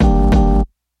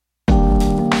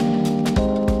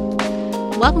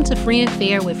Welcome to Free and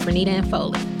Fair with Fernita and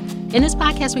Foley. In this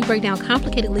podcast, we break down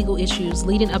complicated legal issues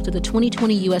leading up to the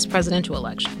 2020 U.S. presidential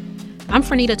election. I'm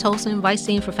Fernita Tolson, Vice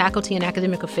Dean for Faculty and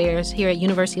Academic Affairs here at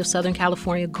University of Southern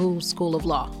California Gould School of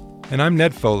Law. And I'm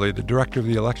Ned Foley, the Director of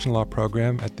the Election Law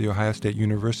Program at The Ohio State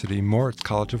University Moritz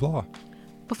College of Law.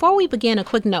 Before we begin, a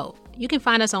quick note. You can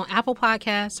find us on Apple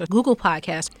Podcasts or Google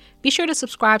Podcasts. Be sure to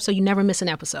subscribe so you never miss an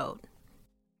episode.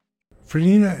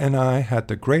 Fernita and I had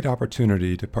the great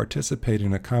opportunity to participate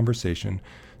in a conversation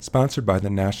sponsored by the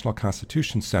National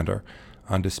Constitution Center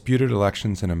on disputed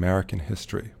elections in American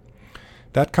history.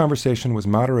 That conversation was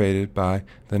moderated by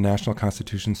the National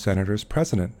Constitution Center's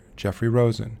president, Jeffrey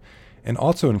Rosen, and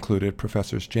also included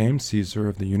Professors James Caesar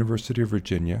of the University of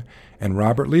Virginia and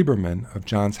Robert Lieberman of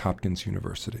Johns Hopkins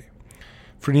University.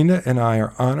 Fernita and I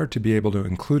are honored to be able to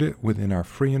include it within our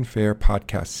Free and Fair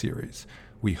podcast series.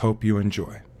 We hope you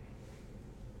enjoy.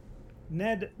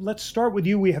 Ned, let's start with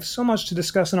you. We have so much to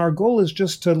discuss, and our goal is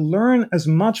just to learn as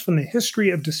much from the history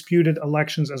of disputed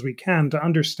elections as we can to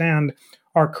understand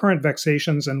our current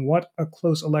vexations and what a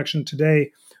close election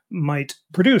today might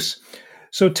produce.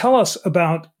 So tell us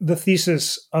about the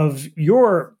thesis of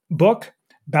your book,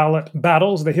 Ballot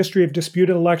Battles, The History of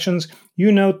Disputed Elections. You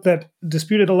note that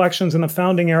disputed elections in the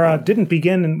founding era didn't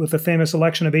begin with the famous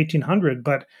election of 1800,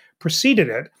 but preceded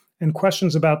it, and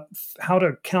questions about how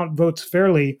to count votes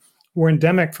fairly were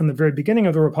endemic from the very beginning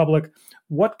of the Republic.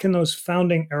 What can those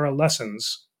founding era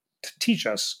lessons teach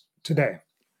us today?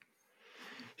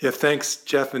 Yeah, thanks,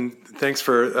 Jeff, and thanks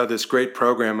for this great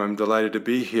program. I'm delighted to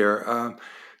be here.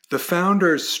 The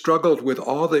founders struggled with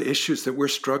all the issues that we're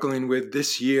struggling with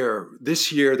this year. This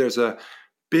year, there's a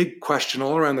big question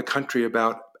all around the country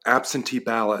about absentee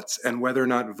ballots and whether or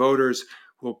not voters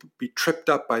will be tripped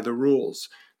up by the rules.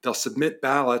 They'll submit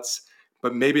ballots,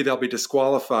 but maybe they'll be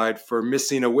disqualified for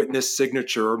missing a witness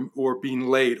signature or being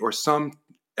late or some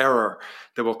error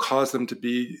that will cause them to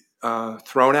be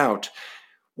thrown out.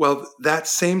 Well, that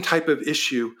same type of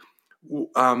issue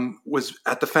was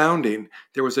at the founding.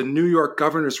 There was a New York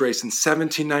governor's race in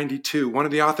 1792. One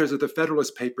of the authors of the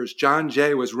Federalist Papers, John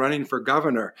Jay, was running for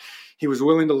governor. He was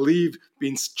willing to leave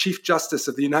being Chief Justice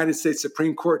of the United States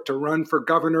Supreme Court to run for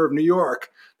governor of New York.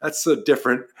 That's so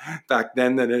different back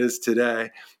then than it is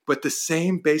today. But the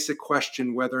same basic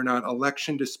question, whether or not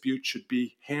election disputes should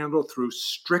be handled through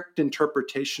strict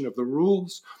interpretation of the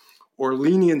rules or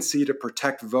leniency to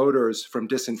protect voters from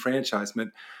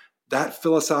disenfranchisement, that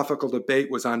philosophical debate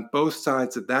was on both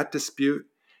sides of that dispute,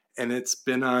 and it's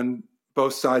been on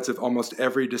both sides of almost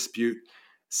every dispute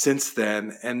since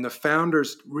then. And the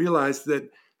founders realized that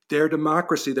their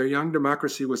democracy, their young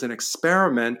democracy, was an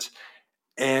experiment,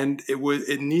 and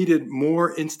it needed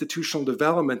more institutional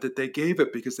development that they gave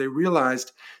it because they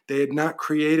realized they had not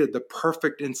created the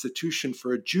perfect institution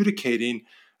for adjudicating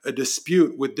a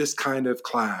dispute with this kind of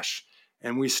clash.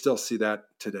 And we still see that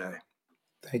today.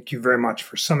 Thank you very much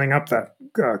for summing up that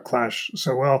clash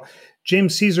so well.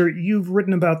 James Caesar, you've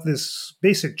written about this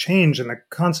basic change in the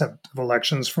concept of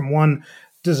elections from one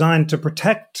designed to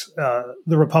protect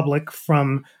the Republic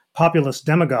from populist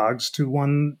demagogues to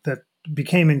one that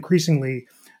became increasingly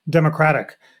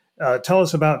democratic. Tell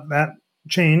us about that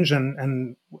change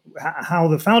and how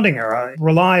the founding era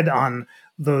relied on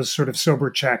those sort of sober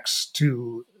checks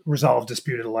to resolve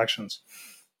disputed elections.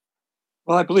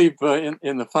 Well, I believe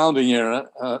in the founding era,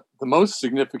 the most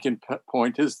significant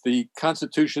point is the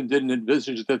Constitution didn't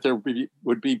envisage that there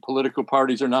would be political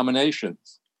parties or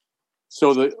nominations.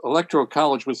 So the Electoral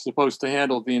College was supposed to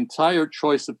handle the entire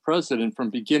choice of president from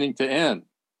beginning to end.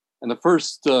 And the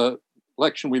first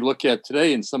election we look at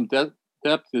today in some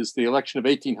depth is the election of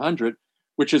 1800,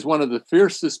 which is one of the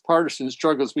fiercest partisan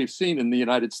struggles we've seen in the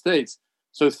United States.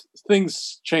 So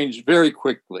things changed very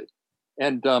quickly.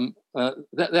 And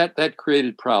that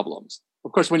created problems.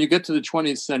 Of course, when you get to the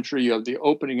 20th century, you have the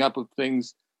opening up of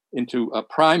things into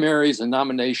primaries and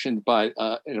nomination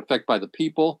in effect by the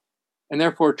people, and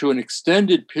therefore to an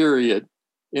extended period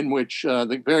in which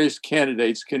the various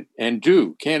candidates can and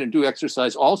do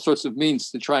exercise all sorts of means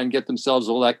to try and get themselves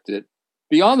elected,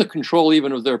 beyond the control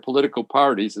even of their political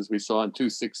parties, as we saw in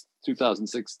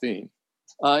 2016,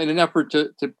 in an effort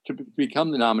to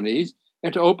become the nominees,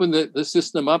 and to open the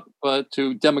system up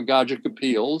to demagogic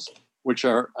appeals, which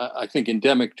are, I think,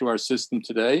 endemic to our system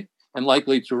today and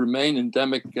likely to remain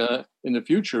endemic in the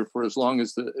future for as long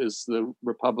as the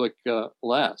Republic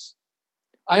lasts.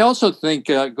 I also think,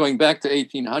 going back to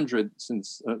 1800,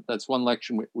 since that's one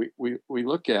election we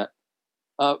look at,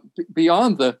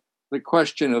 beyond the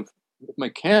question of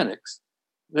mechanics,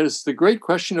 there's the great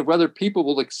question of whether people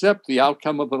will accept the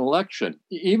outcome of an election,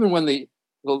 even when the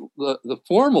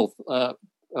formal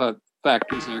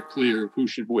factors are clear of who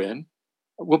should win,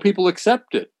 will people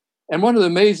accept it? And one of the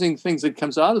amazing things that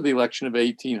comes out of the election of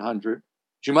 1800,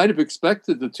 you might have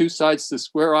expected the two sides to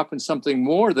square off in something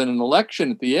more than an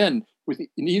election at the end, with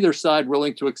neither side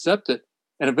willing to accept it.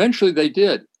 And eventually they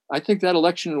did. I think that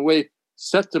election, in a way,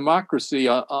 set democracy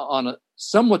on a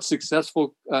somewhat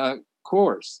successful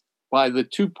course by the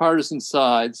two partisan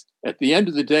sides, at the end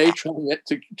of the day, trying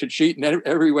to cheat in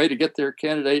every way to get their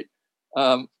candidate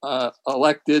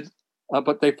elected.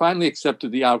 But they finally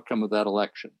accepted the outcome of that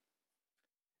election.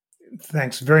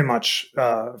 Thanks very much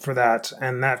for that.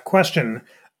 And that question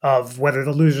of whether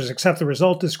the losers accept the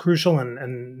result is crucial.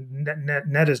 And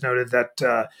Ned has noted that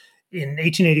in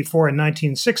 1884 and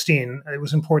 1916, it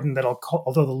was important that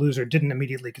although the loser didn't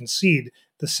immediately concede,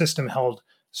 the system held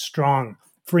strong.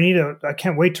 Fernita, I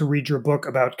can't wait to read your book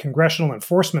about congressional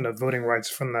enforcement of voting rights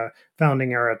from the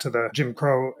founding era to the Jim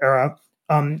Crow era.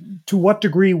 To what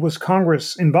degree was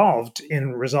Congress involved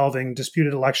in resolving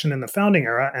disputed election in the founding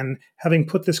era? And having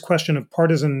put this question of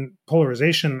partisan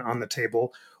polarization on the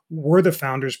table, were the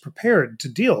founders prepared to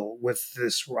deal with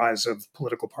this rise of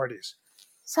political parties?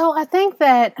 So I think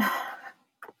that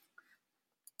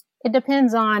it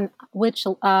depends on which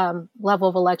level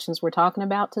of elections we're talking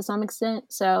about to some extent.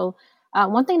 So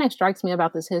one thing that strikes me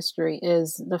about this history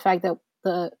is the fact that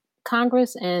the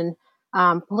Congress and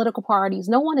political parties,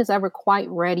 no one is ever quite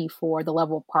ready for the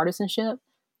level of partisanship.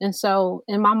 And so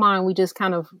in my mind, we just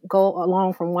kind of go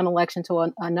along from one election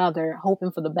to another,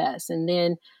 hoping for the best. And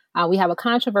then we have a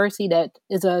controversy that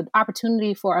is an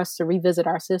opportunity for us to revisit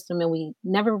our system, and we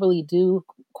never really do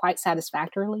quite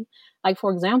satisfactorily. Like,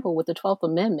 for example, with the 12th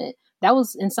Amendment, that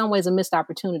was in some ways a missed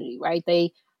opportunity, right?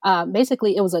 They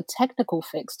basically, it was a technical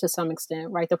fix to some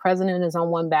extent, right? The president is on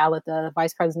one ballot, the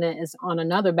vice president is on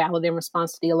another ballot in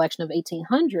response to the election of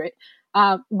 1800.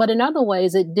 But in other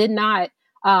ways, it did not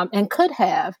and could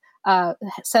have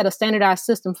set a standardized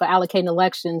system for allocating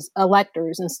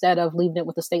electors instead of leaving it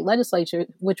with the state legislature,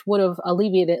 which would have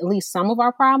alleviated at least some of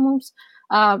our problems.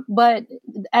 But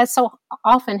as so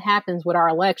often happens with our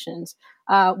elections,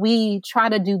 we try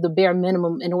to do the bare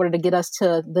minimum in order to get us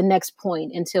to the next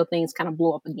point until things kind of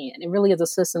blow up again. It really is a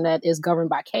system that is governed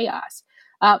by chaos.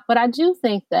 But I do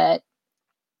think that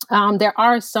there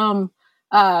are some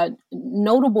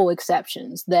notable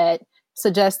exceptions that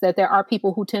suggest that there are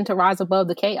people who tend to rise above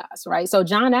the chaos, right? So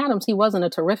John Adams, he wasn't a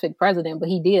terrific president, but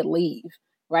he did leave,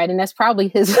 right? And that's probably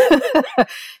his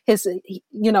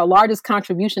largest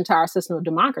contribution to our system of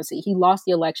democracy. He lost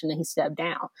the election and he stepped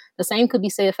down. The same could be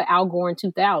said for Al Gore in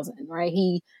 2000, right?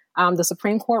 The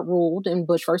Supreme Court ruled in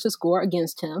Bush versus Gore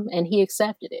against him, and he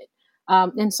accepted it.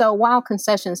 And so while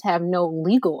concessions have no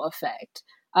legal effect,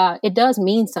 it does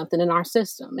mean something in our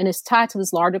system. And it's tied to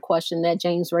this larger question that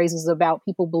James raises about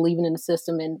people believing in the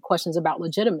system and questions about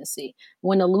legitimacy.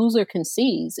 When the loser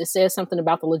concedes, it says something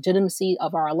about the legitimacy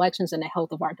of our elections and the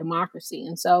health of our democracy.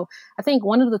 And so I think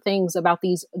one of the things about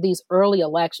these early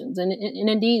elections, and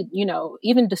indeed,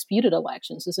 even disputed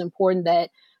elections, is important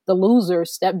that the loser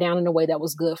step down in a way that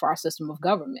was good for our system of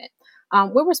government.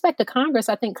 With respect to Congress,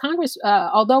 I think Congress,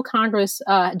 although Congress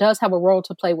does have a role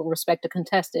to play with respect to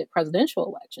contested presidential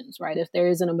elections, right? If there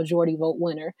isn't a majority vote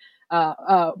winner,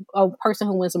 a person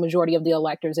who wins a majority of the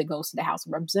electors, it goes to the House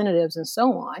of Representatives and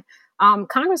so on.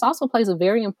 Congress also plays a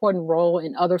very important role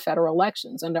in other federal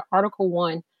elections. Under Article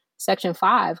 1, Section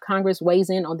 5, Congress weighs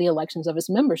in on the elections of its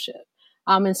membership.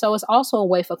 And so it's also a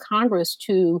way for Congress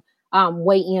to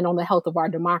weigh in on the health of our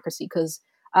democracy, because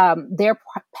their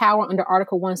power under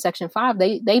Article 1, Section 5,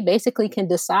 they basically can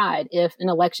decide if an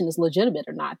election is legitimate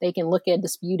or not. They can look at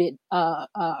disputed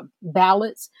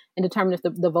ballots and determine if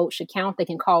the vote should count. They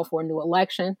can call for a new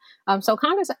election. So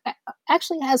Congress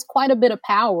actually has quite a bit of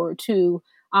power to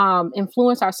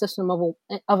influence our system of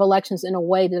elections in a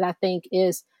way that I think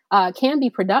is can be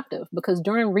productive, because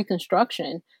during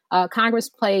Reconstruction, Congress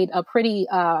played a pretty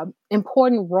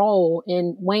important role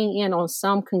in weighing in on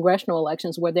some congressional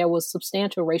elections where there was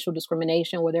substantial racial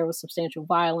discrimination, where there was substantial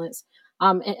violence,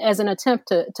 as an attempt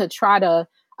to try to,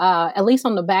 at least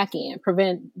on the back end,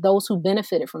 prevent those who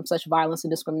benefited from such violence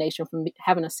and discrimination from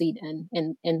having a seat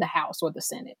in the House or the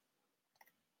Senate.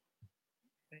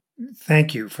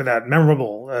 Thank you for that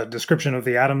memorable description of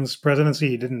the Adams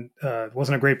presidency. He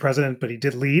wasn't a great president, but he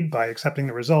did lead by accepting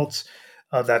the results.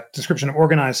 That description of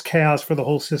organized chaos for the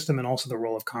whole system, and also the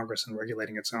role of Congress in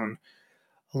regulating its own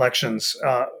elections.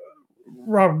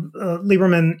 Rob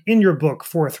Lieberman, in your book,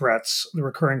 4 Threats, The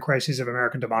Recurring Crises of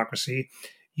American Democracy,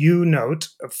 you note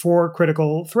 4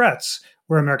 critical threats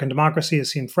where American democracy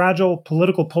has seen fragile: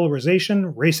 political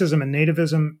polarization, racism and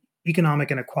nativism, economic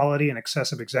inequality, and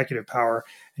excessive executive power.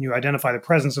 And you identify the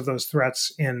presence of those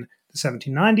threats in the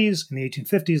 1790s and the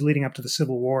 1850s, leading up to the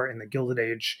Civil War in the Gilded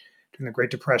Age, during the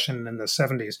Great Depression in the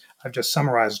 70s. I've just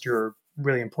summarized your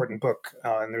really important book,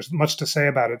 and there's much to say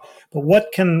about it. But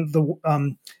what can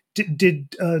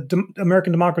did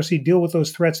American democracy deal with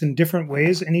those threats in different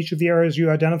ways in each of the areas you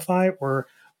identify, or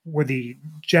were the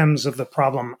gems of the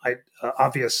problem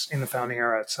obvious in the founding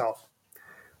era itself?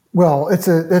 Well, it's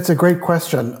a great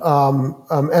question.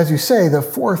 As you say, the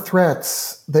four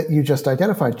threats that you just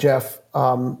identified, Jeff,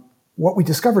 what we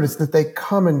discovered is that they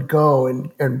come and go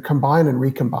and combine and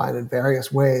recombine in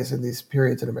various ways in these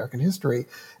periods in American history.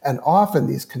 And often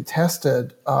these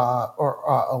contested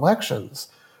elections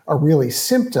are really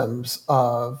symptoms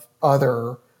of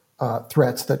other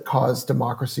threats that cause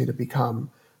democracy to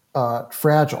become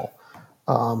fragile.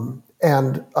 And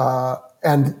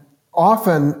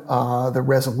often the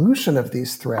resolution of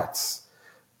these threats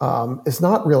is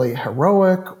not really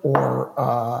heroic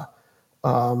or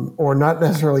not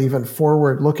necessarily even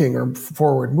forward-looking or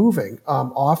forward-moving.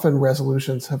 Often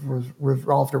resolutions have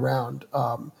revolved around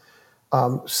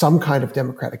some kind of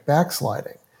democratic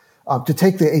backsliding. To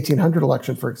take the 1800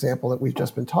 election, for example, that we've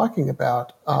just been talking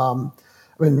about,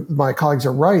 my colleagues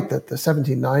are right that the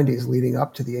 1790s leading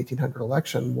up to the 1800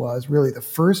 election was really the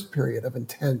first period of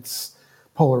intense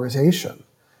polarization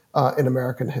in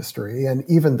American history. And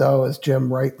even though, as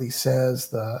Jim rightly says,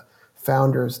 the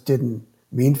founders didn't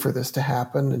mean for this to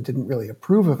happen and didn't really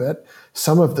approve of it,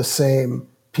 some of the same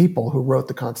people who wrote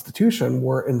the Constitution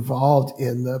were involved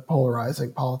in the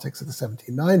polarizing politics of the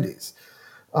 1790s.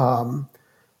 And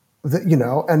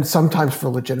sometimes for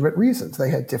legitimate reasons. They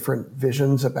had different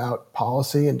visions about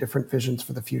policy and different visions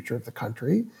for the future of the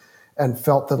country, and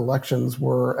felt that elections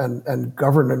were and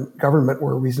government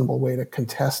were a reasonable way to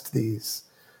contest these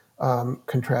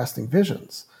contrasting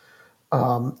visions.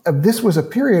 This was a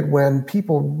period when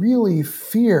people really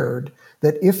feared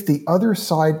that if the other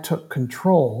side took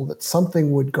control, that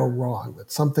something would go wrong,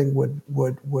 that something would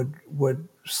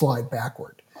slide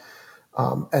backward.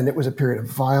 And it was a period of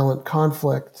violent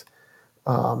conflict.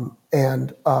 And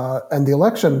the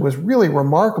election was really a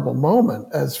remarkable moment,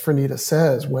 as Franita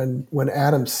says, when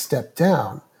Adams stepped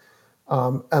down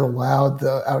and allowed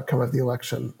the outcome of the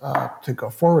election to go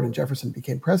forward and Jefferson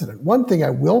became president. One thing I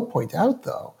will point out,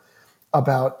 though,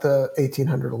 about the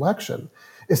 1800 election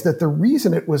is that the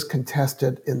reason it was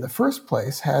contested in the first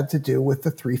place had to do with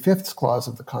the 3/5 clause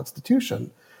of the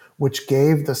Constitution, which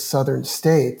gave the southern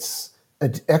states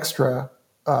an extra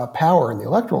power in the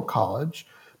Electoral College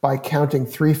by counting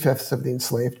 3/5 of the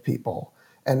enslaved people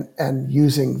and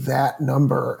using that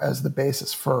number as the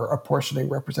basis for apportioning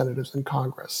representatives in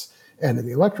Congress and in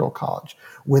the Electoral College.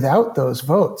 Without those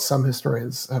votes, some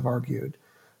historians have argued,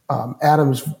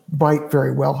 Adams might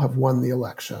very well have won the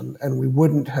election, and we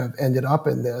wouldn't have ended up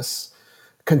in this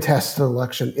contested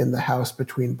election in the House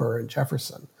between Burr and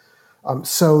Jefferson.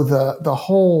 So the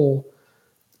whole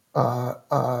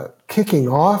kicking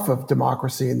off of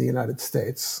democracy in the United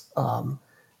States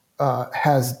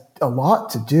has a lot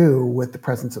to do with the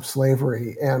presence of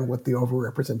slavery and with the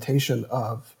overrepresentation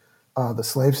of the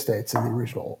slave states in the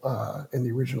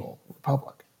original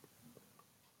republic.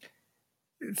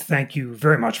 Thank you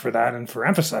very much for that and for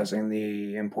emphasizing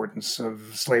the importance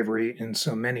of slavery in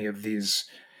so many of these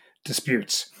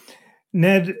disputes.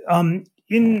 Ned,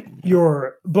 in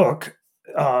your book,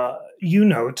 you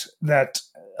note that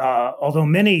although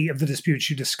many of the disputes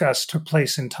you discuss took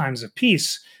place in times of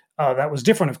peace, that was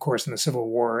different, of course, in the Civil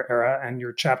War era, and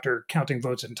your chapter, Counting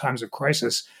Votes in Times of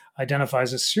Crisis,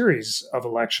 identifies a series of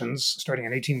elections starting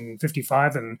in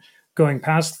 1855 and going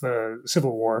past the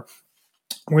Civil War,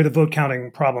 where the vote counting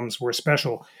problems were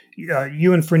special.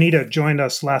 You and Franita joined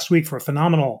us last week for a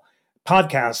phenomenal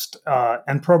podcast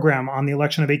and program on the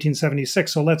election of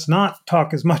 1876. So let's not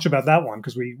talk as much about that one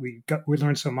because we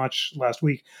learned so much last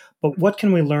week. But what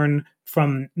can we learn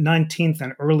from 19th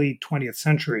and early 20th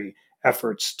century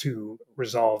efforts to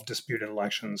resolve disputed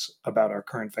elections about our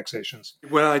current vexations?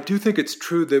 Well, I do think it's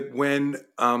true that when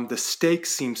the stakes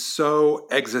seem so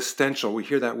existential, we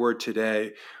hear that word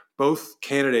today, both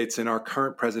candidates in our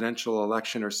current presidential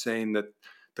election are saying that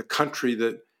the country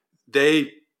that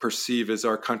they perceive as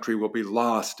our country will be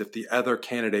lost if the other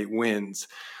candidate wins.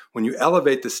 When you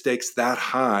elevate the stakes that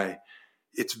high,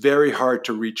 it's very hard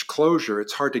to reach closure.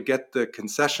 It's hard to get the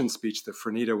concession speech that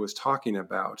Franita was talking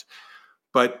about.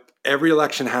 But every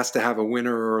election has to have a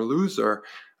winner or a loser.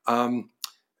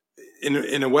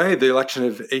 In a way, the election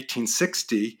of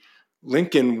 1860,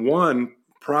 Lincoln won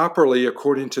properly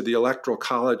according to the Electoral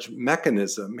College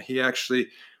mechanism. He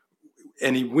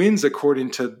wins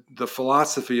according to the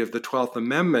philosophy of the 12th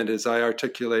Amendment, as I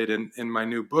articulate in my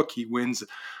new book. He wins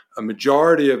a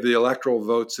majority of the electoral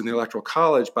votes in the Electoral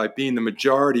College by being the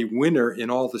majority winner in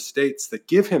all the states that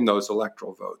give him those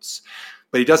electoral votes.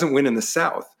 But he doesn't win in the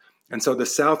South. And so the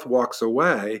South walks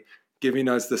away, giving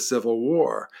us the Civil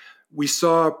War. We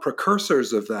saw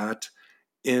precursors of that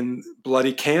in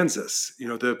bloody Kansas. You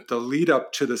know, the lead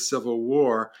up to the Civil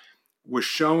War was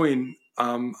showing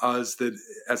us that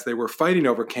as they were fighting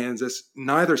over Kansas,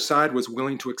 neither side was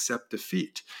willing to accept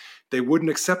defeat. They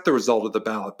wouldn't accept the result of the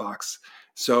ballot box.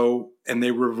 And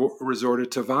they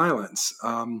resorted to violence.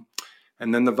 And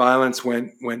then the violence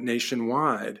went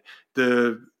nationwide.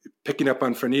 Picking up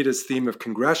on Franita's theme of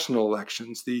congressional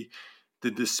elections, the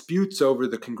disputes over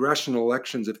the congressional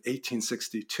elections of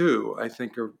 1862, I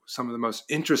think, are some of the most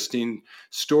interesting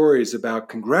stories about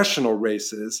congressional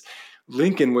races.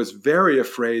 Lincoln was very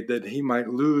afraid that he might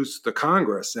lose the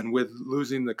Congress, and with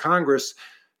losing the Congress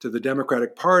to the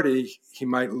Democratic Party, he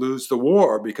might lose the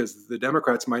war because the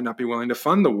Democrats might not be willing to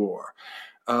fund the war.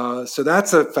 So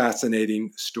that's a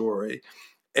fascinating story.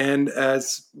 And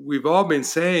as we've all been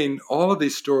saying, all of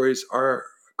these stories are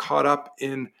caught up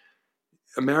in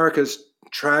America's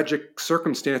tragic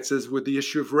circumstances with the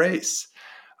issue of race.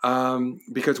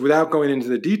 Because without going into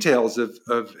the details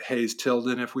of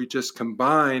Hayes-Tilden, if we just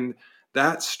combine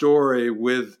that story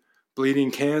with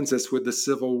Bleeding Kansas, with the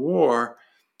Civil War,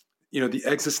 you know, the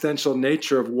existential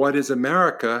nature of what is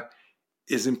America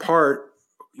is in part,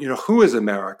 you know, who is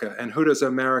America and who does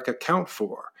America count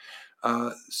for?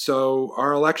 So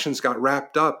our elections got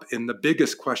wrapped up in the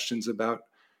biggest questions about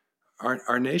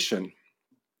our nation.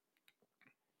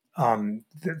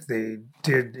 They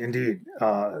did indeed.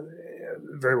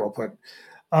 Very well put.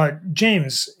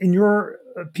 James, in your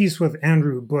piece with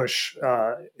Andrew Bush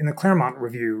in the Claremont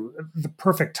Review, The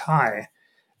Perfect Tie,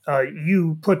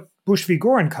 you put Bush v.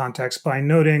 Gore in context by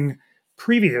noting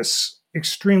previous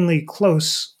extremely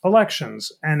close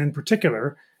elections. And in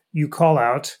particular, you call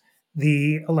out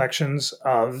the elections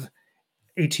of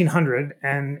 1800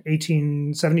 and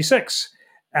 1876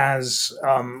 as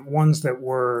ones that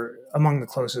were among the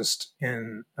closest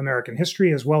in American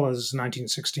history, as well as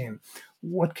 1916.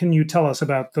 What can you tell us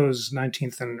about those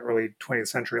 19th and early 20th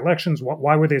century elections?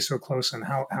 Why were they so close, and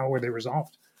how were they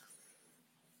resolved?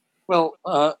 Well,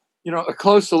 a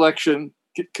close election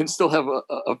can still have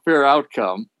a fair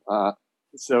outcome. But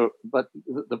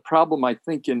the problem, I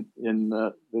think, in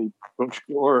the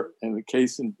Bush-Gore and the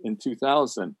case in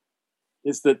 2000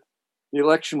 is that the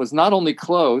election was not only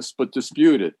close, but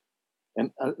disputed.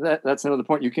 And that's another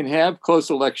point. You can have close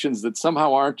elections that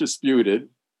somehow aren't disputed.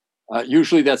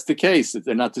 Usually that's the case, that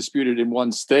they're not disputed in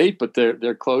one state, but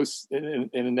they're close in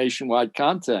a nationwide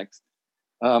context.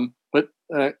 But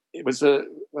it was the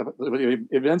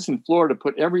events in Florida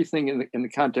put everything in the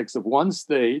context of one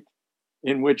state,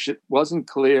 in which it wasn't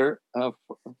clear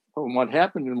from what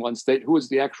happened in one state who was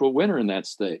the actual winner in that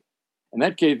state. And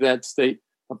that gave that state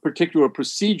a particular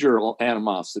procedural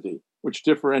animosity, which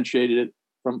differentiated it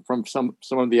from some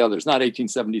of the others, not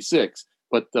 1876,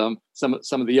 but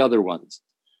some of the other ones.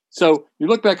 So you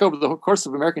look back over the course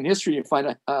of American history, you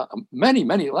find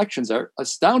many elections are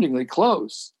astoundingly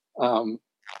close,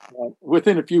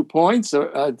 within a few points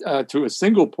to a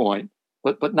single point,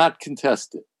 but not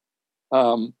contested.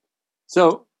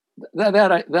 So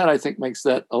that I think makes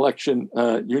that election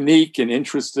unique and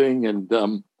interesting,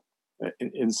 and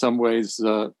in some ways,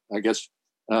 I guess,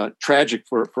 tragic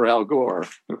for Al Gore,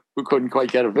 who couldn't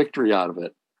quite get a victory out of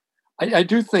it. I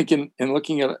do think in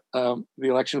looking at the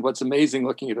election, what's amazing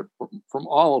looking at it from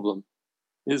all of them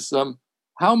is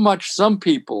how much some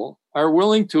people are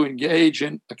willing to engage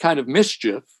in a kind of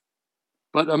mischief,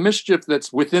 but a mischief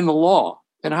that's within the law,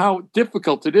 and how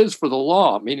difficult it is for the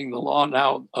law, meaning the law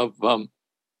now of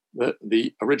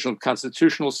the original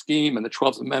constitutional scheme and the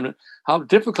 12th Amendment, how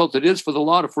difficult it is for the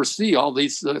law to foresee all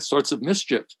these sorts of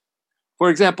mischiefs. For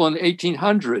example, in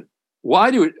 1800,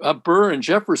 why do Burr and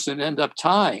Jefferson end up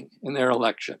tying in their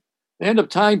election? They end up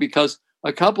tying because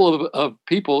a couple of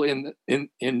people in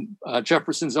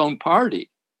Jefferson's own party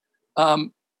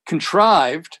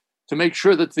contrived to make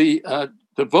sure that the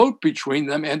vote between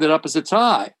them ended up as a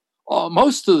tie.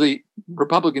 Most of the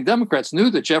Republican Democrats knew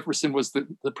that Jefferson was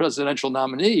the presidential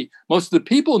nominee. Most of the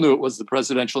people knew it was the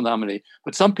presidential nominee.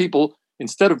 But some people,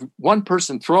 instead of one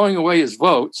person throwing away his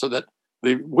vote so that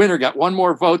the winner got one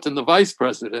more vote than the vice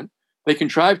president, they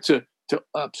contrived to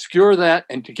obscure that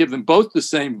and to give them both the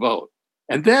same vote.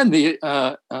 And then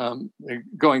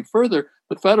going further,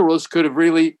 the Federalists could have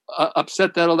really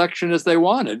upset that election as they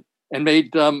wanted and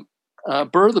made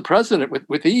Burr the president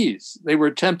with ease. They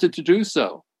were tempted to do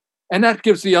so. And that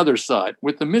gives the other side.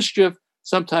 With the mischief,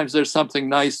 sometimes there's something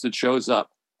nice that shows up.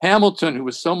 Hamilton, who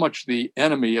was so much the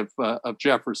enemy of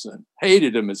Jefferson,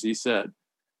 hated him, as he said,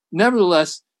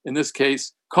 nevertheless, in this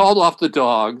case, called off the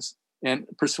dogs and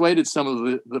persuaded some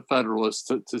of the Federalists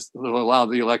to allow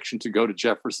the election to go to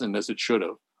Jefferson as it should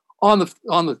have, on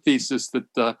the thesis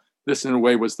that this, in a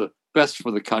way, was the best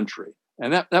for the country.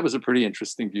 And that was a pretty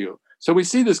interesting view. So we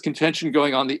see this contention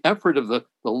going on, the effort of the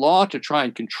law to try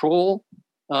and control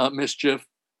mischief,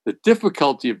 the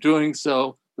difficulty of doing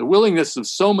so, the willingness of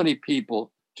so many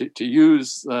people to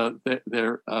use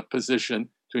their position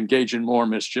to engage in more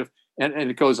mischief, and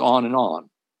it goes on and on.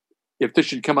 If this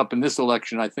should come up in this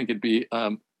election, I think it'd be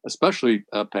especially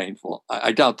painful.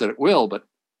 I doubt that it will, but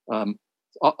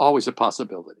always a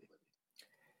possibility.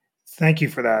 Thank you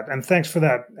for that. And thanks for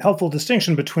that helpful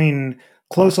distinction between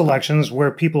close elections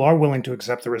where people are willing to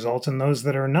accept the results and those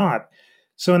that are not.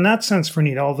 So in that sense,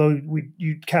 Fernita, although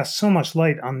you cast so much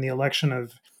light on the election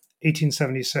of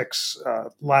 1876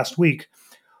 last week,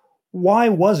 why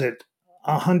was it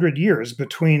 100 years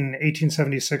between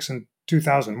 1876 and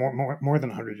 2000, more than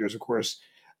 100 years, of course,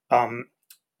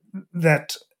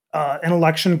 that an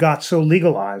election got so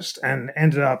legalized and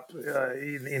ended up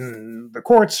in the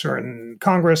courts or in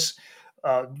Congress?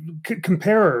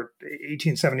 Compare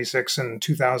 1876 and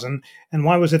 2000, and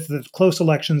why was it that close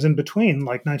elections in between,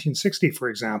 like 1960, for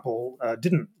example,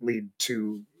 didn't lead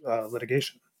to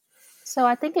litigation? So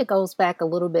I think it goes back a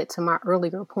little bit to my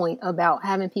earlier point about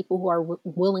having people who are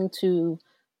willing to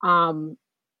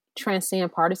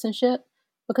transcend partisanship.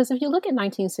 Because if you look at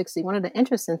 1960, one of the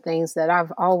interesting things that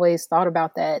I've always thought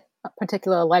about that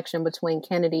particular election between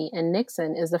Kennedy and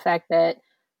Nixon is the fact that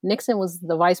Nixon was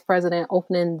the vice president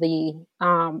opening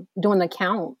doing the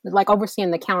count, like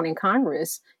overseeing the count in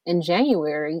Congress in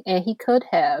January. And he could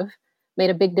have made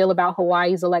a big deal about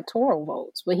Hawaii's electoral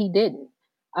votes, but he didn't.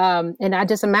 And I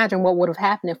just imagine what would have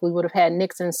happened if we would have had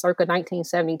Nixon circa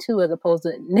 1972 as opposed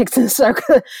to Nixon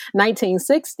circa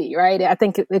 1960, right? I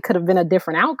think it could have been a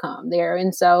different outcome there.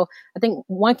 And so I think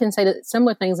one can say that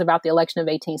similar things about the election of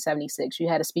 1876. You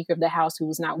had a Speaker of the House who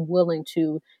was not willing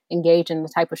to engage in the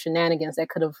type of shenanigans that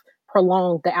could have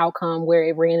prolonged the outcome, where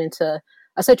it ran into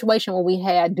a situation where we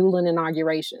had dueling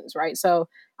inaugurations, right? So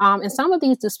in some of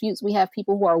these disputes, we have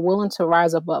people who are willing to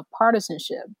rise above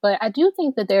partisanship. But I do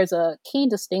think that there's a key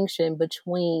distinction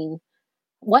between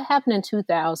what happened in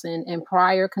 2000 and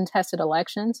prior contested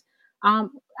elections. I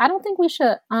don't think we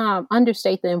should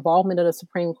understate the involvement of the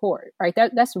Supreme Court, right?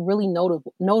 That's really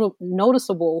notable. That's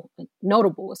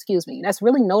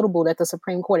really notable that the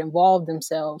Supreme Court involved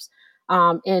themselves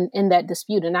in that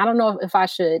dispute. And I don't know if I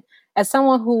should, as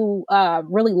someone who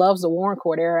really loves the Warren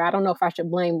Court era, I don't know if I should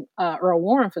blame Earl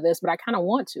Warren for this, but I kind of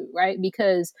want to, right?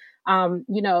 Because,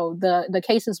 the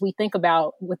cases we think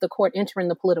about with the court entering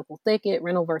the political thicket,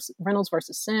 Reynolds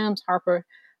versus Sims, Harper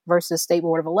versus State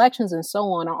Board of Elections, and so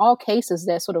on, are all cases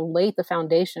that sort of laid the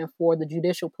foundation for the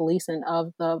judicial policing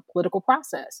of the political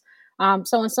process.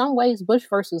 So in some ways, Bush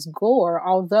versus Gore,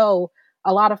 although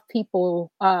a lot of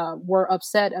people were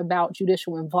upset about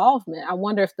judicial involvement, I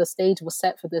wonder if the stage was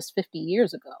set for this 50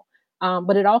 years ago.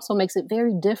 But it also makes it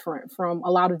very different from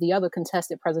a lot of the other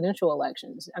contested presidential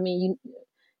elections. I mean,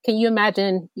 can you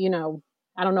imagine,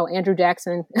 I don't know, Andrew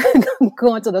Jackson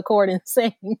going to the court and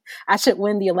saying, I should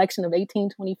win the election of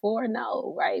 1824?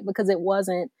 No, right? Because it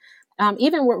wasn't,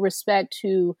 even with respect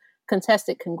to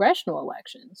contested congressional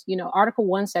elections, Article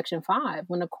 1, Section 5,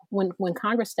 when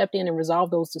Congress stepped in and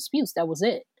resolved those disputes, that was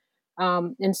it.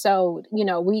 And so,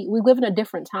 we live in a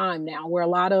different time now where a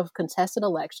lot of contested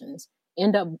elections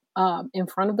end up in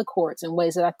front of the courts in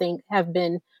ways that I think have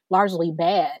been largely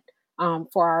bad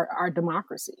for our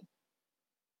democracy.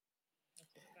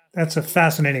 That's a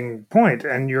fascinating point.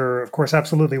 And you're, of course,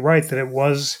 absolutely right that it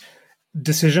was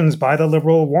decisions by the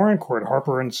liberal Warren Court,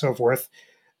 Harper and so forth,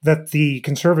 that the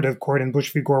conservative court in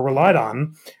Bush v. Gore relied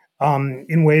on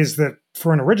in ways that,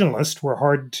 for an originalist, were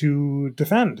hard to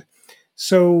defend.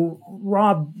 So,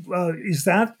 Rob, is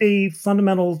that a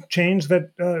fundamental change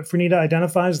that Fernita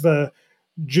identifies, the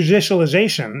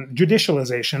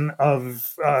judicialization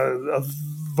of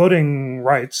voting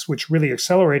rights, which really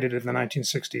accelerated in the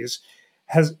 1960s?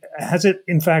 Has it,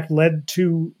 in fact, led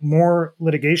to more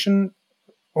litigation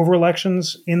over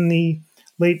elections in the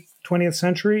late 20th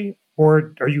century?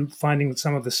 Or are you finding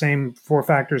some of the same four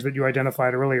factors that you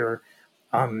identified earlier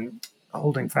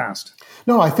holding fast?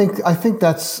 No, I think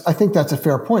that's a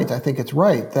fair point. I think it's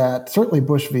right that certainly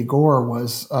Bush v. Gore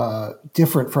was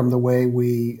different from the way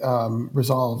we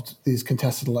resolved these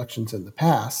contested elections in the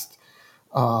past.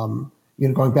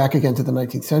 Going back again to the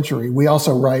 19th century, we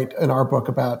also write in our book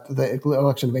about the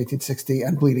election of 1860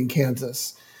 and Bleeding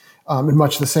Kansas. in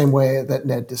much the same way that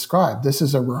Ned described. This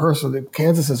is a rehearsal.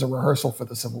 Kansas is a rehearsal for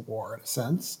the Civil War, in a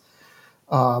sense,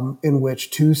 in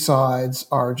which two sides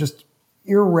are just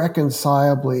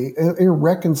irreconcilably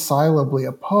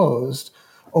opposed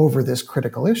over this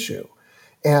critical issue.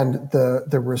 And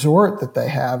the resort that they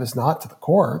have is not to the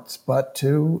courts, but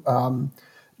to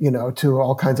to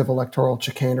all kinds of electoral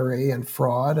chicanery and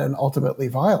fraud and ultimately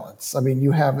violence. I mean,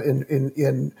 you have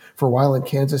for a while in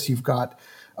Kansas, you've got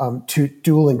two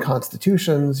dueling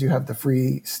constitutions. You have the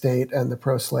free state and the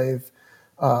pro-slave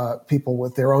people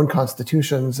with their own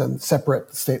constitutions and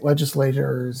separate state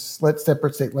legislatures,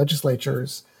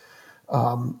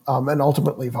 and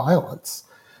ultimately violence.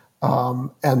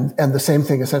 And the same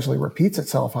thing essentially repeats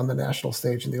itself on the national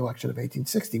stage in the election of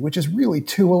 1860, which is really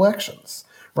two elections,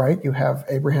 right? You have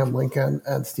Abraham Lincoln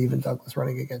and Stephen Douglas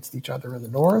running against each other in the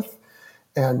North,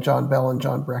 and John Bell and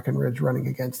John Breckinridge running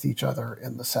against each other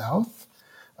in the South.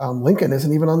 Lincoln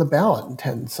isn't even on the ballot in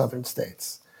 10 Southern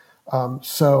states.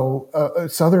 So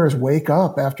Southerners wake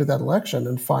up after that election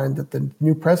and find that the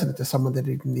new president is someone they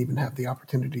didn't even have the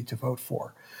opportunity to vote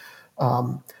for.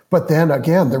 But then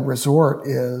again, the resort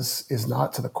is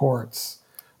not to the courts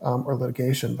or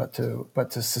litigation, but to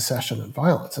secession and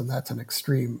violence, and that's an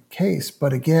extreme case.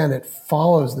 But again, it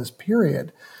follows this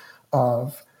period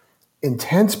of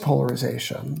intense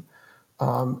polarization,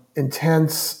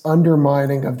 intense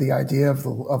undermining of the idea of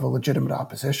a legitimate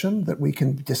opposition, that we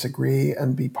can disagree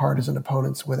and be partisan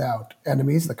opponents without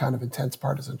enemies, the kind of intense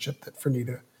partisanship that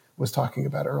Fernita was talking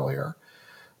about earlier.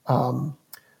 And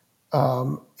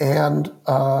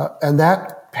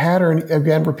that pattern,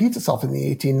 again, repeats itself in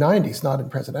the 1890s, not in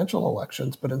presidential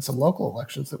elections, but in some local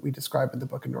elections that we describe in the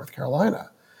book in North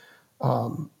Carolina.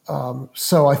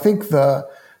 So I think the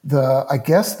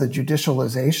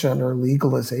judicialization or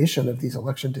legalization of these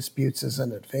election disputes is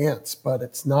an advance, but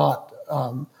it's not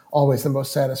always the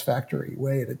most satisfactory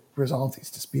way to resolve these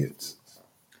disputes.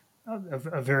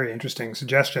 A very interesting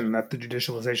suggestion that the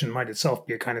judicialization might itself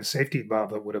be a kind of safety valve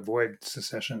that would avoid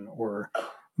secession or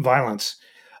violence.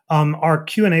 Our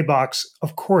Q&A box,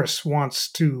 of course, wants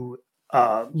to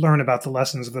learn about the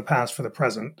lessons of the past for the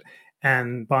present.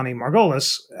 And Bonnie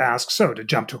Margolis asks, so to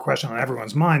jump to a question on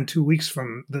everyone's mind, 2 weeks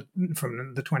from the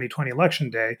 2020 election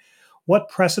day, what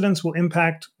precedents will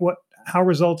impact how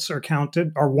results are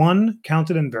counted, are 1,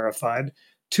 counted and verified,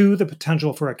 2, the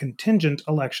potential for a contingent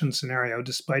election scenario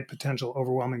despite potential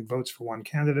overwhelming votes for one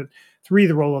candidate, 3,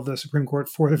 the role of the Supreme Court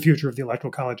for the future of the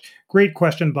Electoral College. Great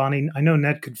question, Bonnie. I know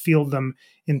Ned could field them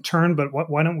in turn, but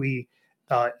why don't we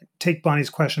take Bonnie's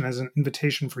question as an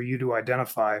invitation for you to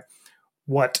identify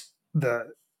what the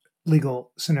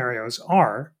legal scenarios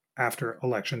are after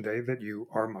Election Day that you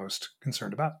are most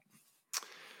concerned about.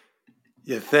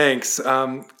 Yeah, thanks.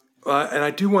 And I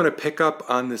do want to pick up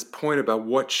on this point about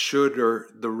what should or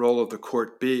the role of the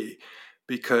court be,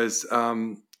 because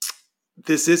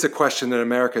this is a question that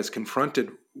America is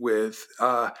confronted with.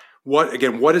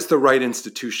 What is the right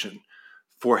institution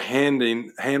for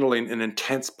handling an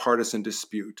intense partisan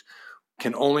dispute?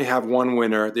 Can only have one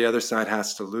winner; the other side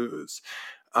has to lose.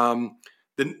 One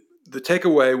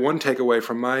takeaway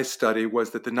from my study was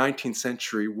that the 19th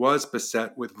century was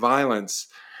beset with violence.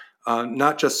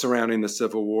 Not just surrounding the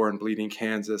Civil War and Bleeding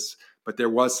Kansas, but there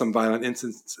was some violent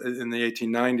incidents in the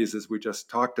 1890s, as we just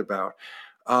talked about.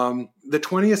 The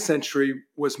 20th century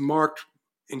was marked,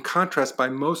 in contrast, by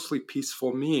mostly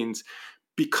peaceful means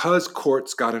because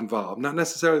courts got involved, not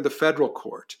necessarily the federal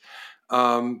court,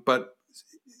 but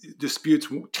disputes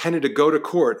tended to go to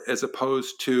court as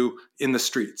opposed to in the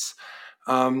streets.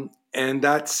 And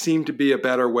that seemed to be a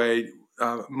better way,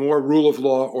 more rule of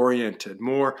law oriented,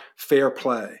 more fair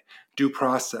play, due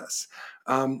process.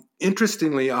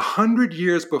 Interestingly, 100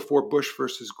 years before Bush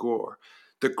versus Gore,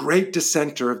 the great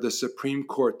dissenter of the Supreme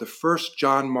Court, the first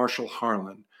John Marshall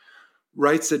Harlan,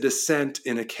 writes a dissent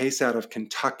in a case out of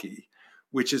Kentucky,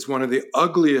 which is one of the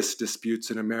ugliest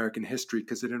disputes in American history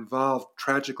because it involved,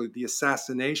 tragically, the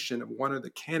assassination of one of the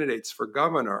candidates for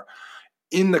governor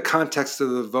in the context of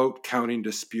the vote counting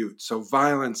dispute. So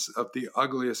violence of the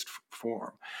ugliest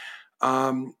form.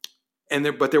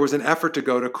 But there was an effort to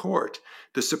go to court.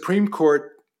 The Supreme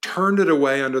Court turned it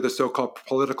away under the so-called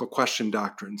political question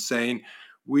doctrine, saying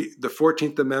the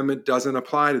 14th Amendment doesn't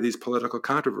apply to these political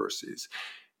controversies.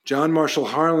 John Marshall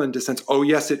Harlan dissents, oh,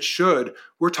 yes, it should.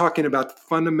 We're talking about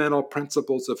fundamental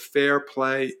principles of fair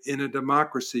play in a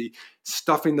democracy.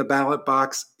 Stuffing the ballot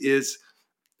box is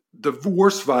the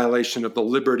worst violation of the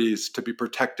liberties to be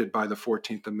protected by the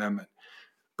 14th Amendment.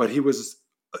 But he was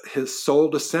his sole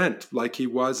dissent, like he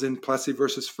was in Plessy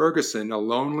versus Ferguson, a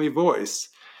lonely voice.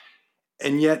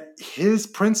 And yet his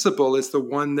principle is the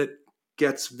one that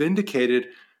gets vindicated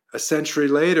a century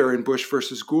later in Bush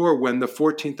versus Gore, when the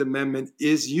 14th Amendment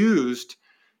is used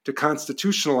to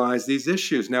constitutionalize these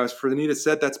issues. Now, as Franita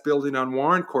said, that's building on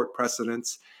Warren Court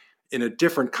precedents in a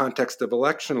different context of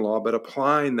election law, but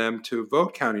applying them to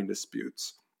vote counting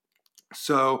disputes.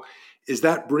 So is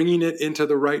that bringing it into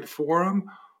the right forum?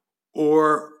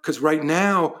 Or, because right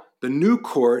now, the new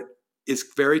court is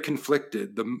very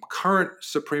conflicted. The current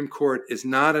Supreme Court is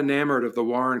not enamored of the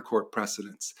Warren Court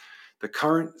precedents. The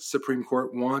current Supreme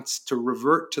Court wants to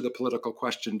revert to the political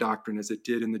question doctrine as it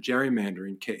did in the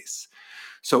gerrymandering case.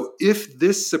 So if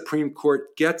this Supreme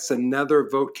Court gets another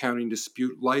vote counting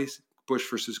dispute like Bush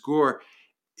versus Gore,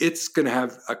 it's going to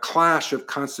have a clash of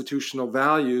constitutional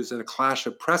values and a clash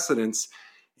of precedents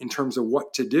in terms of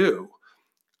what to do.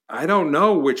 I don't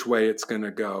know which way it's going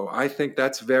to go. I think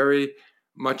that's very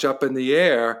much up in the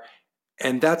air.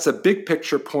 And that's a big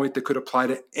picture point that could apply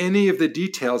to any of the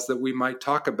details that we might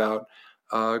talk about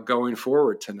going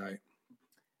forward tonight.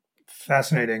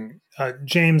 Fascinating.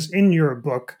 James, in your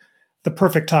book, The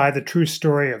Perfect Tie, The True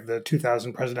Story of the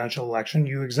 2000 Presidential Election,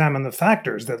 you examine the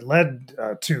factors that led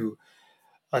to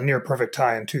a near perfect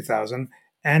tie in 2000.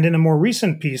 And in a more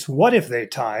recent piece, What If They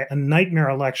Tie? A Nightmare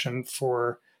Election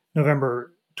for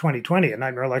November 2020, a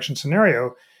nightmare election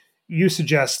scenario, you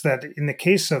suggest that in the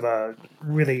case of a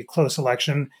really close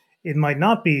election, it might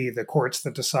not be the courts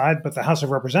that decide, but the House of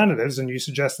Representatives, and you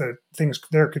suggest that things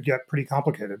there could get pretty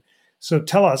complicated. So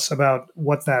tell us about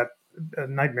what that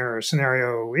nightmare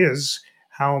scenario is,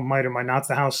 how might or might not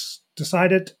the House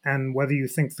decide it, and whether you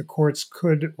think the courts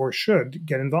could or should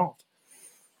get involved.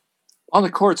 On the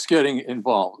courts getting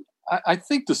involved, I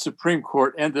think the Supreme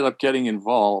Court ended up getting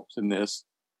involved in this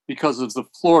because of the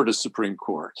Florida Supreme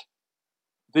Court.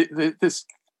 This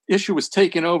issue was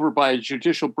taken over by a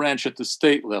judicial branch at the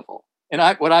state level. And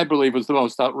what I believe was the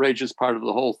most outrageous part of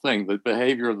the whole thing, the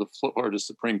behavior of the Florida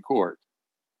Supreme Court.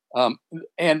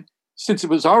 And since it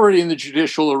was already in the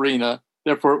judicial arena,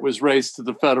 therefore it was raised to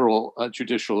the federal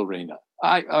judicial arena.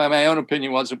 My own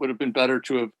opinion was it would have been better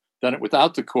to have done it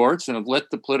without the courts and have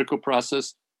let the political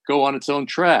process go on its own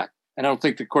track. And I don't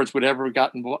think the courts would ever have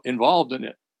gotten involved in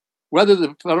it. Whether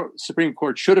the federal Supreme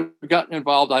Court should have gotten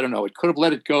involved, I don't know. It could have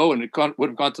let it go, and it would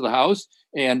have gone to the House,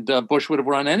 and Bush would have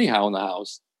run anyhow in the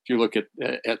House. If you look at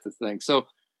the thing, so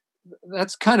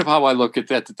that's kind of how I look at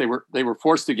that. That they were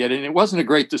forced to get in. It wasn't a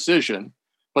great decision,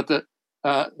 but the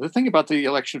thing about the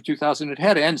election of 2000, it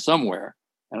had to end somewhere,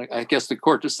 and I guess the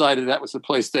court decided that was the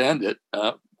place to end it,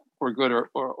 for good or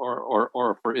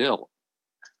for ill.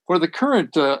 For the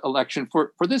current election,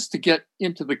 for this to get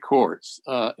into the courts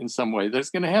in some way, there's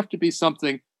going to have to be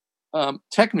something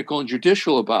technical and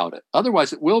judicial about it.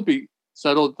 Otherwise, it will be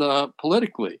settled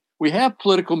politically. We have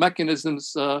political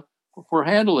mechanisms for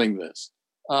handling this.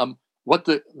 What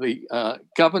the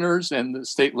governors and the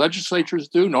state legislatures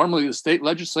do, normally the state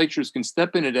legislatures can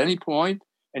step in at any point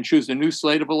and choose a new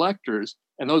slate of electors,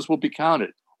 and those will be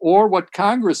counted. Or what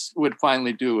Congress would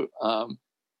finally do,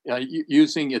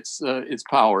 using its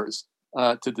powers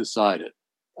to decide it.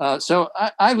 So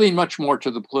I lean much more to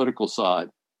the political side.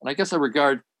 And I guess I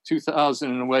regard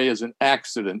 2000 in a way as an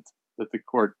accident that the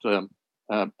court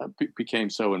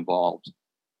became so involved.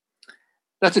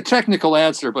 That's a technical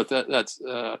answer, but that's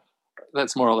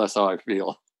more or less how I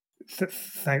feel.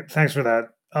 Thanks for that.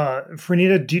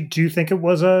 Franita, do you think it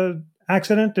was a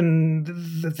accident and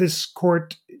that this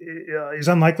court is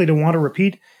unlikely to want to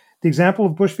repeat the example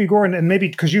of Bush v. Gore? And maybe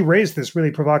because you raised this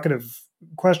really provocative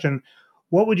question,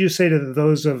 what would you say to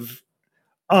those of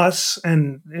us,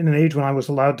 and in an age when I was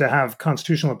allowed to have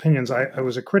constitutional opinions, I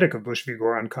was a critic of Bush v.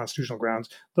 Gore on constitutional grounds,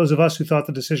 those of us who thought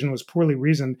the decision was poorly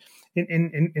reasoned,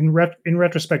 in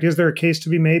retrospect, is there a case to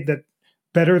be made that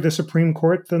better the Supreme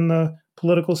Court than the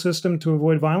political system to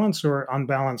avoid violence, or on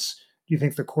balance, do you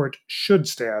think the court should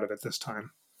stay out of it this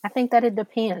time? I think that it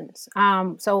depends.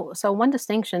 So one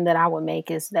distinction that I would make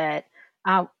is that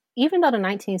even though the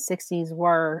 1960s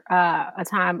were a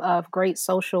time of great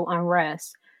social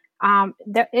unrest,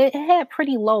 it had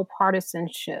pretty low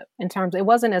partisanship in terms. It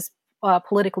wasn't as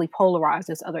politically polarized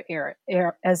as other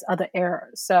eras.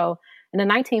 So in the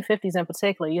 1950s, in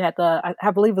particular, you had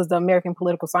I believe it was the American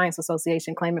Political Science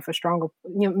Association claiming for stronger,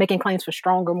 making claims for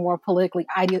stronger, more politically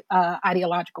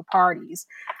ideological parties.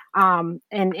 And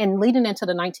leading into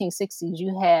the 1960s,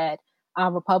 you had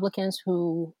Republicans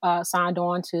who signed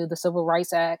on to the Civil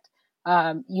Rights Act.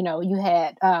 You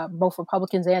had both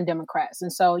Republicans and Democrats.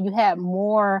 And so you had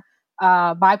more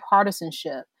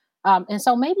bipartisanship. And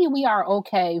so maybe we are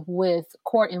okay with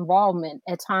court involvement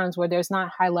at times where there's not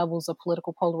high levels of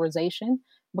political polarization,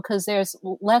 because there's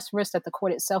less risk that the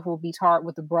court itself will be tarred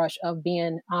with the brush of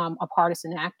being a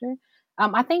partisan actor.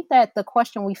 I think that the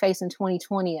question we face in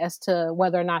 2020 as to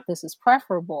whether or not this is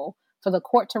preferable for the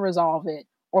court to resolve it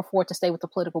or for it to stay with the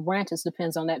political branches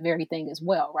depends on that very thing as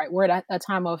well, right? We're at a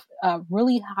time of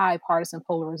really high partisan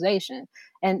polarization.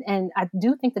 And I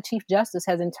do think the Chief Justice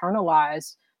has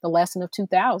internalized the lesson of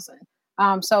 2000.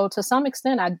 So to some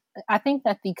extent, I think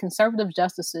that the conservative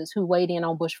justices who weighed in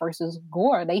on Bush versus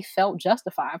Gore, they felt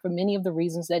justified for many of the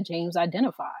reasons that James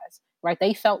identifies, right?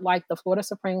 They felt like the Florida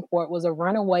Supreme Court was a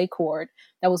runaway court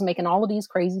that was making all of these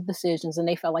crazy decisions, and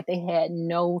they felt like they had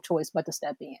no choice but to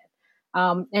step in.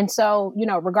 And so,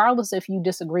 regardless if you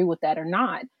disagree with that or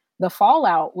not, the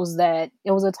fallout was that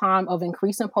it was a time of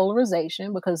increasing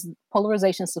polarization because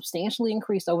polarization substantially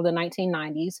increased over the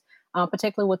 1990s,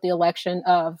 particularly with the election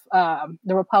of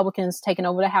the Republicans taking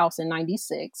over the House in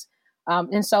 96.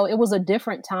 And so it was a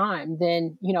different time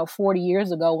than, 40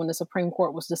 years ago when the Supreme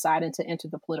Court was deciding to enter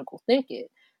the political thicket.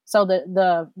 So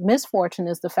the misfortune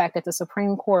is the fact that the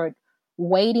Supreme Court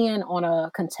weighed in on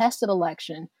a contested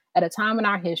election at a time in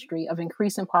our history of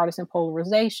increasing partisan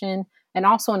polarization, and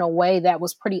also in a way that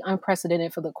was pretty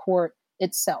unprecedented for the court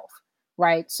itself,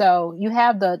 right? So you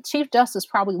have the Chief Justice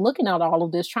probably looking at all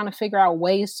of this, trying to figure out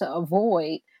ways to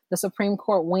avoid the Supreme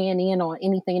Court weighing in on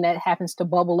anything that happens to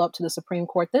bubble up to the Supreme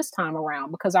Court this time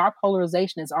around, because our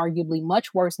polarization is arguably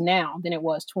much worse now than it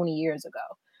was 20 years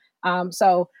ago.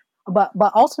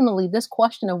 But ultimately, this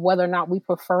question of whether or not we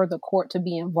prefer the court to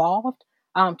be involved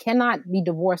cannot be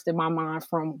divorced in my mind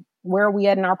from where are we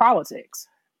at in our politics.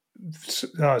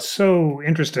 So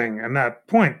interesting. And that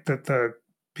point that the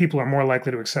people are more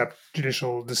likely to accept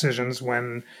judicial decisions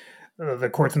when the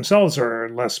court themselves are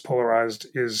less polarized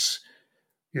is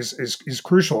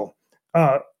crucial.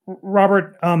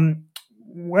 Robert,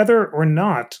 whether or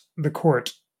not the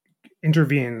court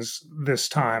intervenes this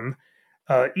time,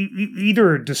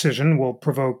 either decision will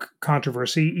provoke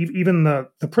controversy. Even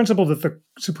the principle that the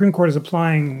Supreme Court is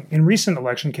applying in recent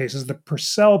election cases, the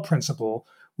Purcell principle,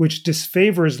 which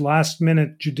disfavors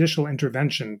last-minute judicial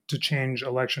intervention to change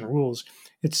election rules,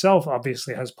 itself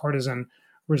obviously has partisan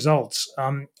results.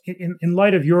 In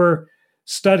light of your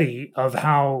study of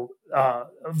how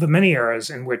of the many eras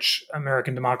in which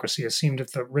American democracy has seemed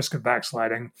at the risk of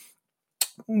backsliding,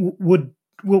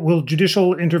 will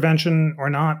judicial intervention or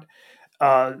not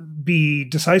be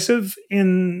decisive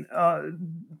in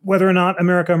whether or not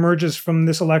America emerges from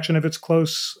this election if it's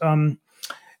close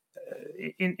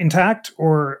intact,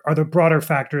 or are the broader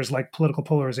factors like political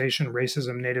polarization,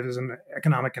 racism, nativism,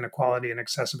 economic inequality, and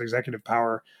excessive executive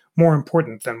power more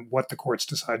important than what the courts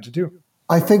decide to do?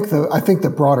 I think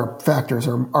the broader factors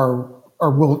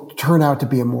will turn out to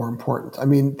be more important. I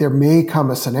mean, there may come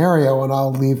a scenario, and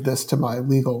I'll leave this to my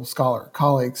legal scholar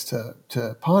colleagues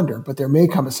to ponder, but there may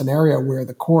come a scenario where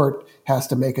the court has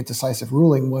to make a decisive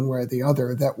ruling one way or the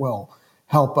other that will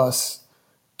help us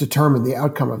determine the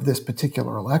outcome of this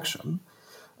particular election.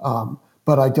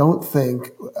 But I don't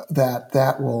think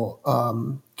that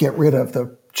will get rid of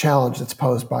the challenge that's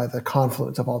posed by the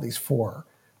confluence of all these four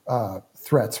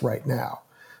threats right now.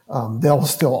 They'll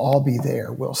still all be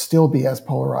there. We'll still be as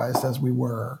polarized as we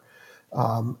were,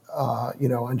 on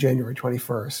January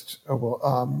 21st.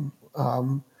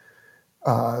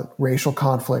 Racial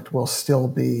conflict will still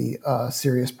be a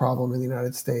serious problem in the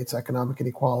United States. Economic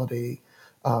inequality,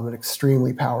 an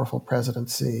extremely powerful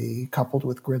presidency coupled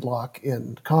with gridlock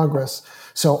in Congress.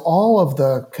 So all of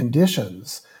the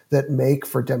conditions that make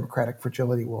for democratic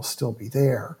fragility will still be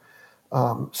there.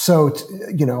 I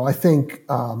think.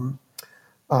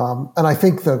 And I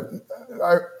think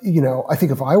I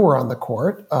think if I were on the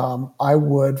court, I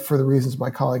would, for the reasons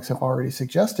my colleagues have already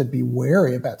suggested, be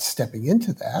wary about stepping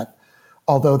into that,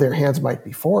 although their hands might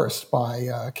be forced by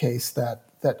a case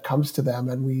that comes to them.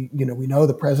 And we know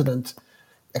the president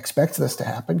expects this to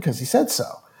happen because he said so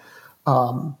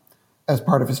as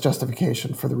part of his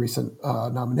justification for the recent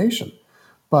nomination.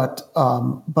 But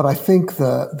I think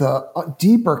the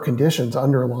deeper conditions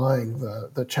underlying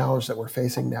the challenge that we're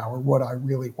facing now are what I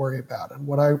really worry about. And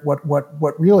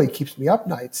what really keeps me up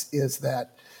nights is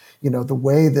that, the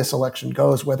way this election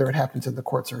goes, whether it happens in the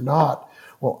courts or not,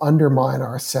 will undermine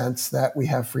our sense that we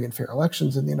have free and fair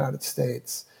elections in the United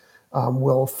States,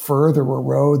 will further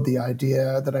erode the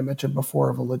idea that I mentioned before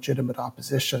of a legitimate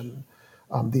opposition,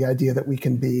 the idea that we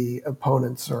can be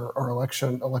opponents or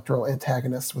electoral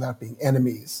antagonists without being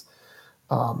enemies,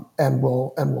 and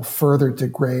will further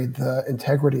degrade the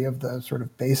integrity of the sort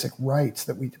of basic rights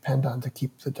that we depend on to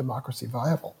keep the democracy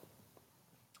viable.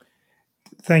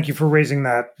 Thank you for raising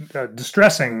that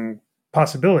distressing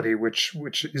possibility, which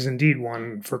is indeed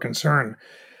one for concern.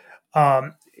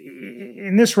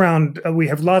 in this round, we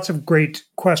have lots of great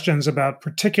questions about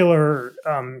particular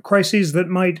crises that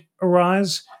might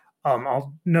arise.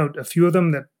 I'll note a few of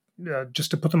them that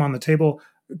just to put them on the table.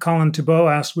 Colin Thibault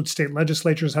asked, would state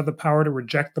legislatures have the power to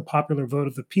reject the popular vote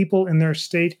of the people in their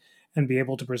state and be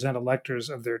able to present electors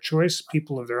of their choice,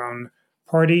 people of their own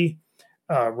party?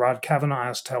 Rod Kavanaugh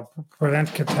asked how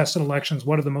prevent contested elections.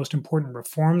 What are the most important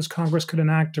reforms Congress could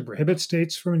enact to prohibit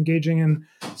states from engaging in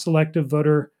selective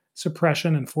voter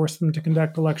suppression and force them to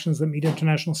conduct elections that meet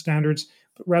international standards?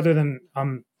 But rather than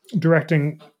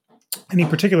directing any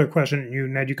particular question at you,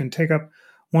 Ned, you can take up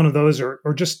one of those or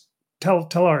just tell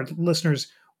our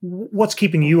listeners what's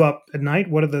keeping you up at night.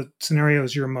 What are the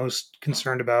scenarios you're most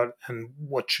concerned about, and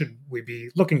what should we be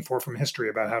looking for from history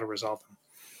about how to resolve them?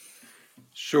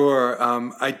 Sure.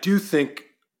 I do think,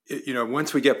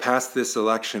 once we get past this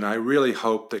election, I really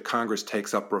hope that Congress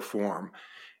takes up reform,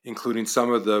 including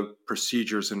some of the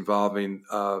procedures involving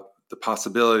the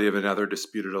possibility of another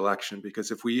disputed election. Because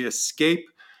if we escape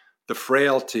the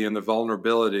frailty and the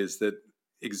vulnerabilities that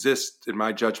exist, in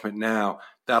my judgment now,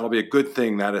 that'll be a good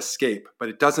thing, that escape. But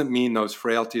it doesn't mean those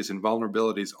frailties and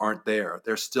vulnerabilities aren't there.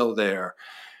 They're still there.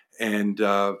 And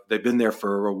they've been there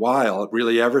for a while,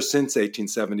 really ever since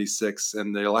 1876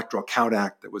 and the Electoral Count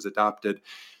Act that was adopted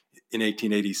in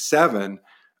 1887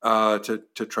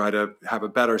 to try to have a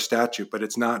better statute, but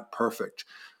it's not perfect.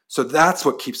 So that's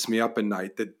what keeps me up at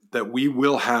night, that we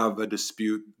will have a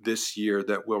dispute this year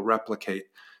that will replicate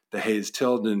the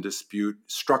Hayes-Tilden dispute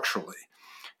structurally.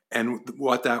 And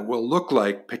what that will look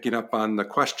like, picking up on the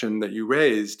question that you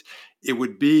raised, it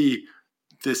would be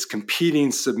this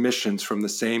competing submissions from the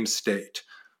same state,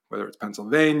 whether it's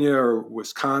Pennsylvania or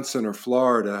Wisconsin or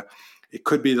Florida. It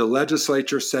could be the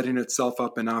legislature setting itself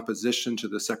up in opposition to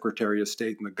the Secretary of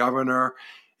State and the governor.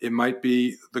 It might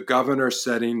be the governor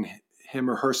setting him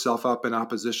or herself up in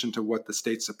opposition to what the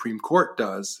state Supreme Court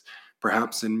does,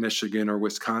 perhaps in Michigan or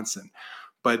Wisconsin.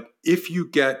 But if you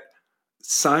get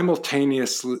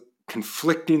simultaneous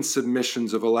conflicting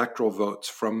submissions of electoral votes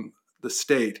from the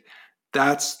state,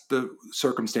 that's the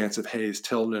circumstance of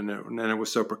Hayes-Tilden, and it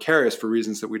was so precarious for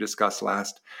reasons that we discussed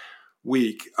last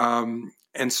week. And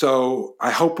so I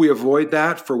hope we avoid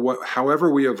that however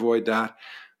we avoid that,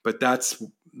 but that's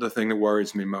the thing that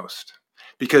worries me most.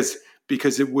 Because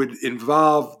it would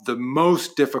involve the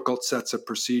most difficult sets of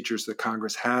procedures that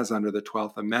Congress has under the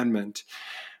 12th Amendment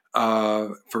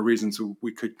for reasons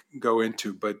we could go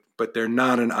into, but they're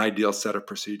not an ideal set of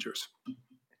procedures.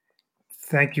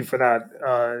 Thank you for that.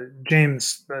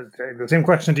 James, the same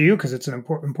question to you, because it's an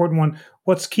important one.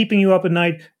 What's keeping you up at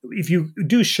night? If you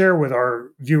do share with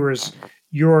our viewers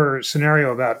your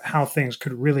scenario about how things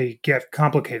could really get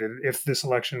complicated if this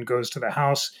election goes to the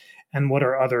House, and what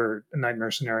are other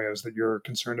nightmare scenarios that you're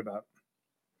concerned about?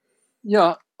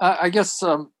 Yeah, I guess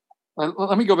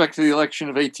let me go back to the election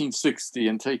of 1860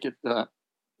 and take it.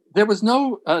 There was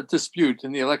no dispute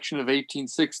in the election of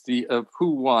 1860 of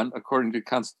who won according to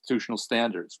constitutional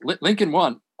standards. Lincoln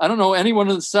won. I don't know anyone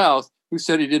in the South who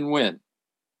said he didn't win.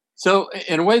 So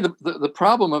in a way, the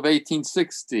problem of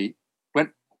 1860 went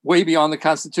way beyond the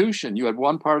Constitution. You had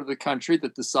one part of the country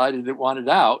that decided it wanted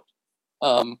out,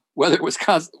 whether it was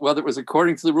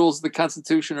according to the rules of the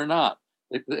Constitution or not.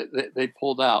 They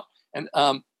pulled out. And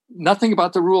nothing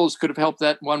about the rules could have helped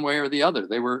that one way or the other.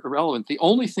 They were irrelevant. The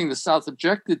only thing the South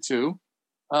objected to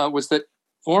was that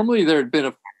formerly there had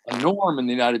been a norm in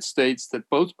the United States that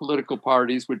both political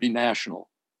parties would be national.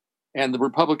 And the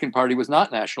Republican Party was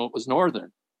not national, it was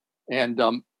Northern. And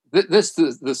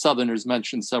the Southerners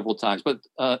mentioned several times, but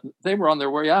they were on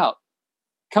their way out.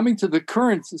 Coming to the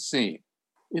current scene,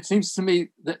 it seems to me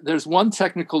that there's one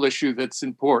technical issue that's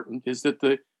important, is that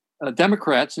the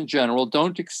Democrats in general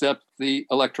don't accept the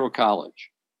Electoral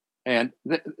College. And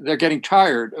they're getting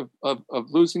tired of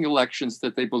losing elections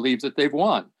that they believe that they've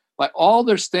won. By all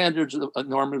their standards,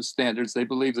 normative standards, they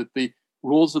believe that the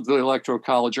rules of the Electoral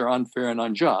College are unfair and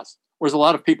unjust. Whereas a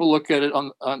lot of people look at it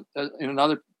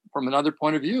from another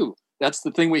point of view. That's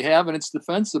the thing we have, and it's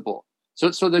defensible.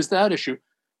 So there's that issue.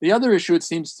 The other issue, it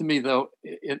seems to me, though,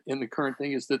 in the current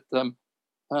thing is that the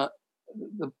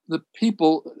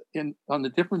people on the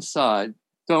different side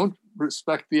don't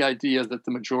respect the idea that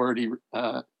the majority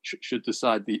should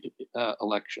decide the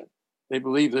election. They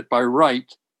believe that by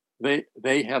right,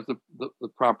 they have the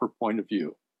proper point of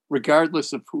view,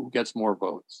 regardless of who gets more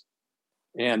votes,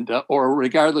 and or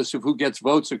regardless of who gets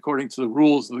votes according to the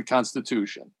rules of the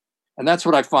Constitution. And that's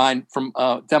what I find from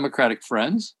Democratic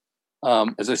friends.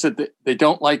 As I said, they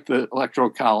don't like the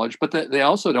Electoral College, but they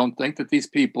also don't think that these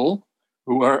people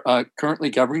who are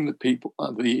currently governing the people,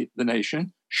 the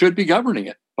nation, should be governing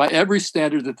it by every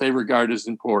standard that they regard as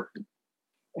important.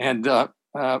 And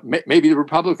maybe the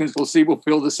Republicans will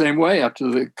feel the same way after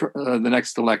the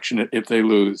next election if they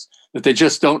lose, that they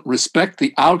just don't respect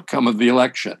the outcome of the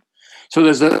election. So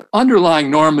there's an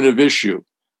underlying normative issue,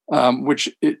 which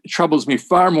it troubles me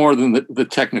far more than the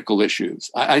technical issues.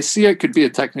 I see it could be a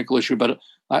technical issue, but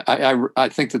I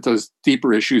think that those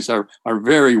deeper issues are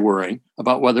very worrying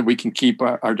about whether we can keep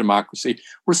our democracy.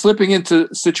 We're slipping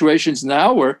into situations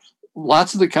now where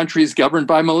lots of the country is governed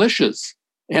by militias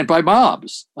and by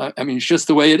mobs. I mean, it's just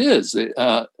the way it is.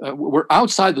 We're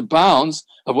outside the bounds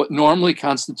of what normally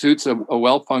constitutes a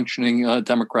well-functioning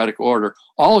democratic order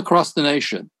all across the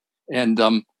nation. And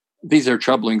these are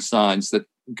troubling signs that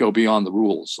go beyond the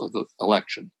rules of the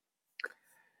election.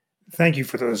 Thank you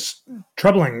for those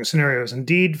troubling scenarios.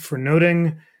 Indeed, for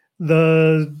noting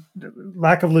the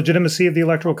lack of legitimacy of the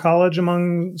Electoral College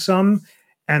among some.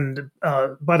 And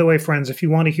by the way, friends, if you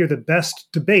want to hear the best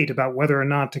debate about whether or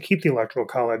not to keep the Electoral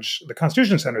College the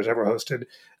Constitution Center has ever hosted,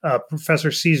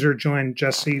 Professor Caesar joined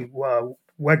Jesse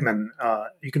Wegman.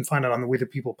 You can find it on the We the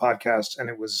People podcast, and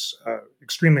it was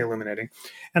extremely illuminating.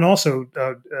 And also,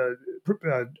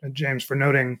 James, for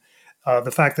noting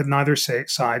the fact that neither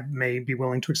side may be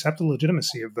willing to accept the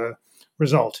legitimacy of the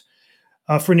result.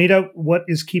 Franita, what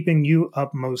is keeping you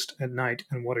up most at night,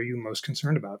 and what are you most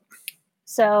concerned about?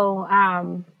 So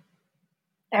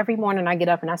every morning I get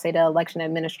up and I say the election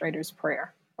administrator's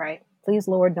prayer, right? Please,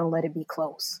 Lord, don't let it be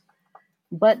close.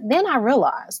 But then I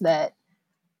realize that,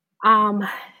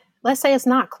 let's say it's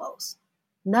not close.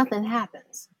 Nothing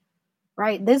happens,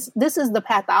 right? This is the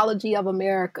pathology of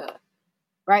America,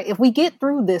 right? If we get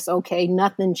through this, okay,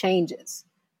 nothing changes.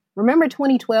 Remember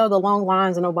 2012, the long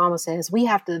lines, and Obama says, we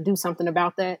have to do something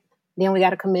about that. Then we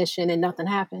got a commission and nothing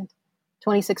happened.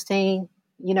 2016,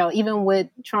 even with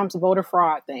Trump's voter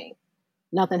fraud thing,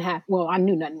 nothing happened. Well, I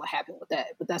knew nothing would happen with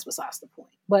that, but that's besides the point.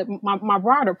 But my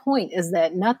broader point is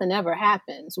that nothing ever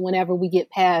happens whenever we get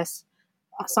past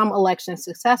some elections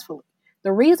successfully.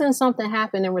 The reason something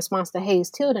happened in response to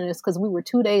Hayes-Tilden is because we were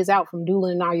 2 days out from dual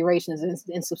inaugurations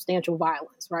and substantial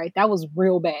violence, right? That was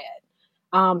real bad.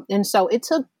 And so it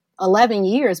took 11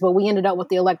 years, but we ended up with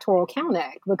the Electoral Count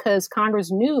Act because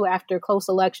Congress knew after close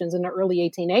elections in the early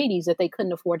 1880s that they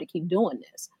couldn't afford to keep doing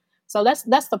this. So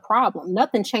that's the problem.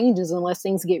 Nothing changes unless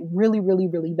things get really, really,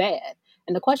 really bad.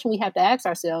 And the question we have to ask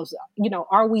ourselves,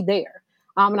 are we there?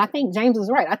 And I think James is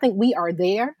right. I think we are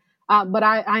there. But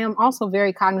I am also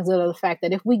very cognizant of the fact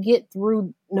that if we get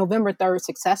through November 3rd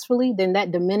successfully, then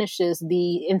that diminishes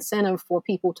the incentive for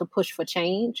people to push for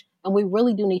change. And we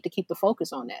really do need to keep the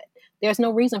focus on that. There's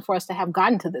no reason for us to have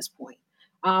gotten to this point.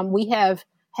 We have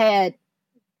had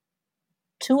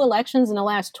 2 elections in the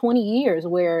last 20 years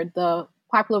where the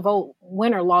popular vote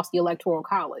winner lost the Electoral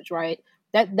College, right?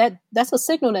 That's a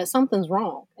signal that something's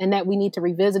wrong and that we need to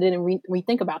revisit it and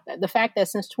rethink about that. The fact that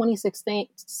since 2016,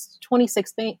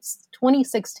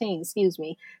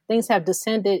 things have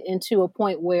descended into a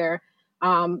point where,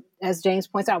 as James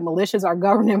points out, militias are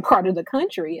governing part of the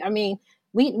country. I mean,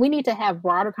 we need to have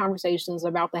broader conversations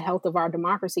about the health of our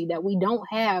democracy that we don't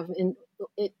have in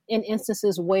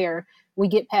instances where we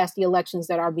get past the elections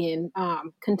that are being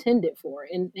contended for.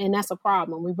 And that's a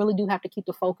problem. We really do have to keep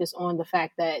the focus on the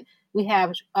fact that we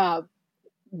have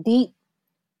deep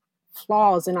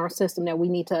flaws in our system that we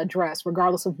need to address,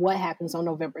 regardless of what happens on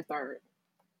November 3rd.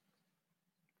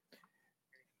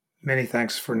 Many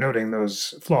thanks for noting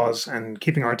those flaws and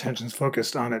keeping our attentions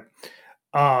focused on it.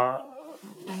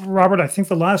 Robert, I think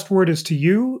the last word is to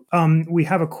you. We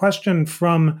have a question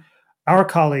from our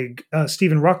colleague,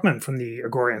 Stephen Ruckman from the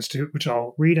Agoura Institute, which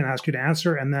I'll read and ask you to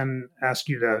answer, and then ask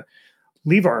you to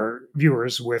leave our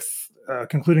viewers with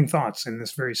concluding thoughts in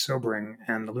this very sobering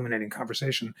and illuminating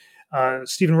conversation.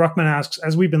 Stephen Ruckman asks,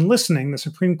 as we've been listening, the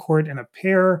Supreme Court, in a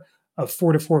pair of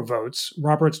 4-4 votes,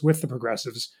 Roberts with the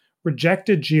progressives,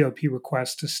 rejected GOP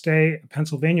requests to stay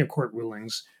Pennsylvania court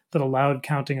rulings that allowed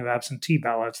counting of absentee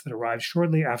ballots that arrived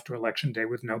shortly after Election Day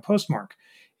with no postmark.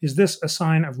 Is this a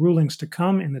sign of rulings to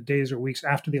come in the days or weeks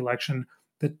after the election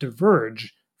that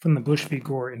diverge from the Bush v.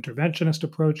 Gore interventionist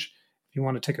approach? If you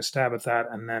want to take a stab at that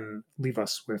and then leave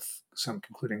us with some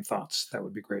concluding thoughts, that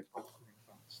would be great.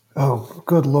 Oh,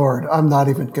 good Lord. I'm not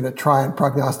even going to try and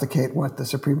prognosticate what the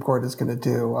Supreme Court is going to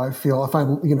do. I feel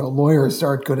lawyers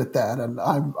aren't good at that, and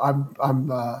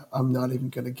I'm not even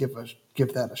going to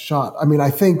give that a shot. I mean,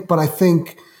 I think,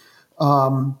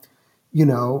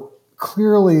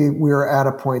 clearly we're at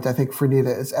a point, I think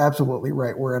Franita is absolutely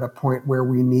right. We're at a point where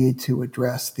we need to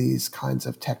address these kinds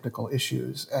of technical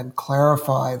issues and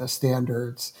clarify the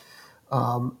standards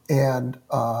and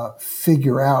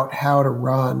figure out how to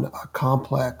run a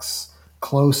complex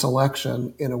close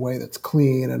election in a way that's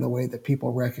clean, in a way that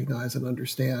people recognize and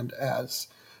understand as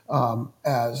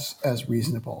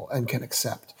reasonable and can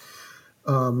accept.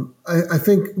 I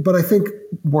think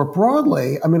more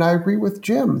broadly, I mean, I agree with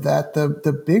Jim that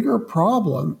the bigger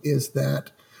problem is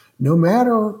that no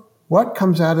matter what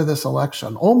comes out of this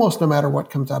election, almost no matter what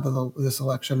comes out of this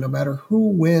election, no matter who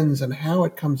wins and how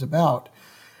it comes about,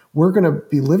 we're going to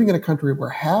be living in a country where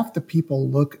half the people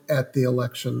look at the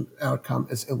election outcome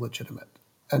as illegitimate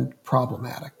and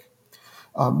problematic.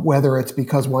 Whether it's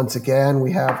because, once again,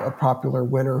 we have a popular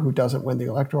winner who doesn't win the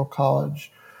Electoral College,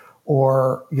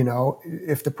 or,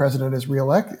 if the president is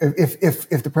reelected,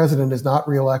 if the president is not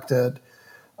reelected,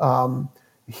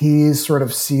 he's sort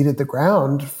of ceded the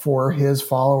ground for his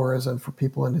followers and for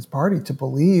people in his party to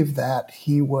believe that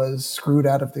he was screwed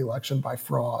out of the election by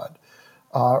fraud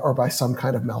or by some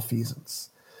kind of malfeasance.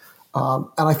 And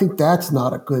I think that's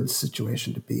not a good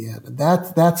situation to be in. And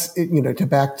that's to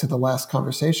back to the last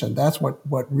conversation, that's what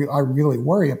I really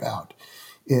worry about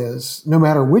is no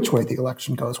matter which way the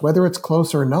election goes, whether it's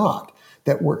close or not,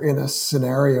 that we're in a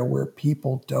scenario where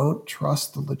people don't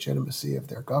trust the legitimacy of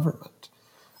their government.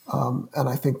 And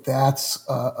I think that's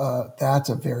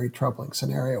a very troubling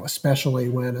scenario, especially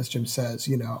when, as Jim says,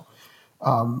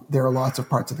 there are lots of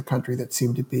parts of the country that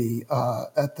seem to be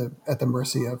at the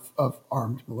mercy of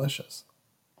armed militias.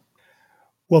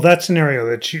 Well, that scenario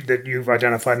that you've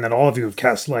identified and that all of you have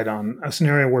cast light on, a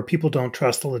scenario where people don't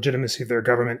trust the legitimacy of their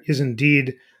government, is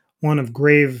indeed one of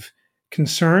grave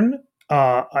concern.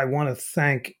 I want to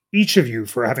thank each of you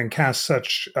for having cast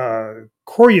such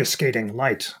coruscating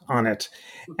light on it.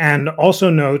 And also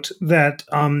note that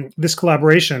this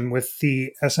collaboration with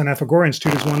the SNF Agora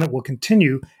Institute is one that will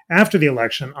continue after the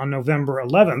election. On November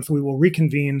 11th, we will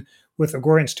reconvene with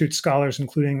Agora Institute scholars,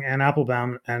 including Anne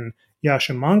Applebaum and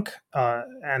Yascha Mounk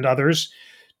and others,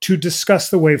 to discuss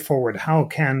the way forward. How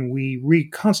can we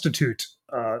reconstitute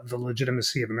the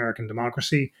legitimacy of American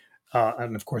democracy?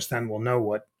 And of course, then we'll know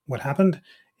what happened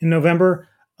in November.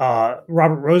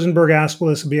 Robert Rosenberg asked, will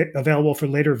this be available for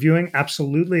later viewing?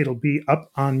 Absolutely. It'll be up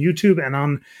on YouTube and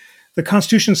on the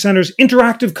Constitution Center's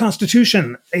Interactive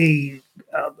Constitution, a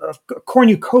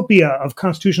cornucopia of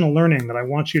constitutional learning that I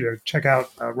want you to check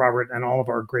out, Robert, and all of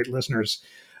our great listeners.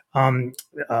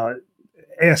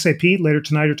 ASAP, later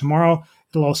tonight or tomorrow.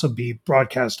 It'll also be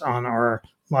broadcast on our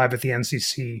Live at the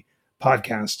NCC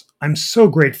podcast. I'm so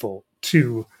grateful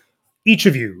to each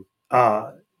of you,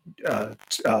 Ned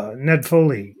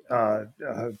Foley,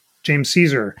 James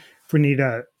Caesar,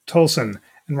 Franita Tolson,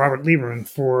 and Robert Lieberman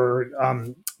for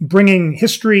bringing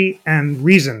history and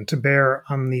reason to bear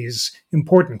on these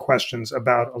important questions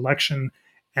about election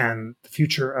and the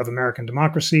future of American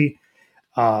democracy.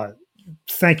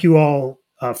 Thank you all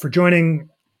for joining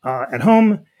at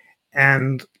home,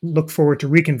 and look forward to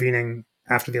reconvening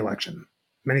after the election.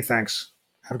 Many thanks.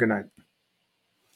 Have a good night.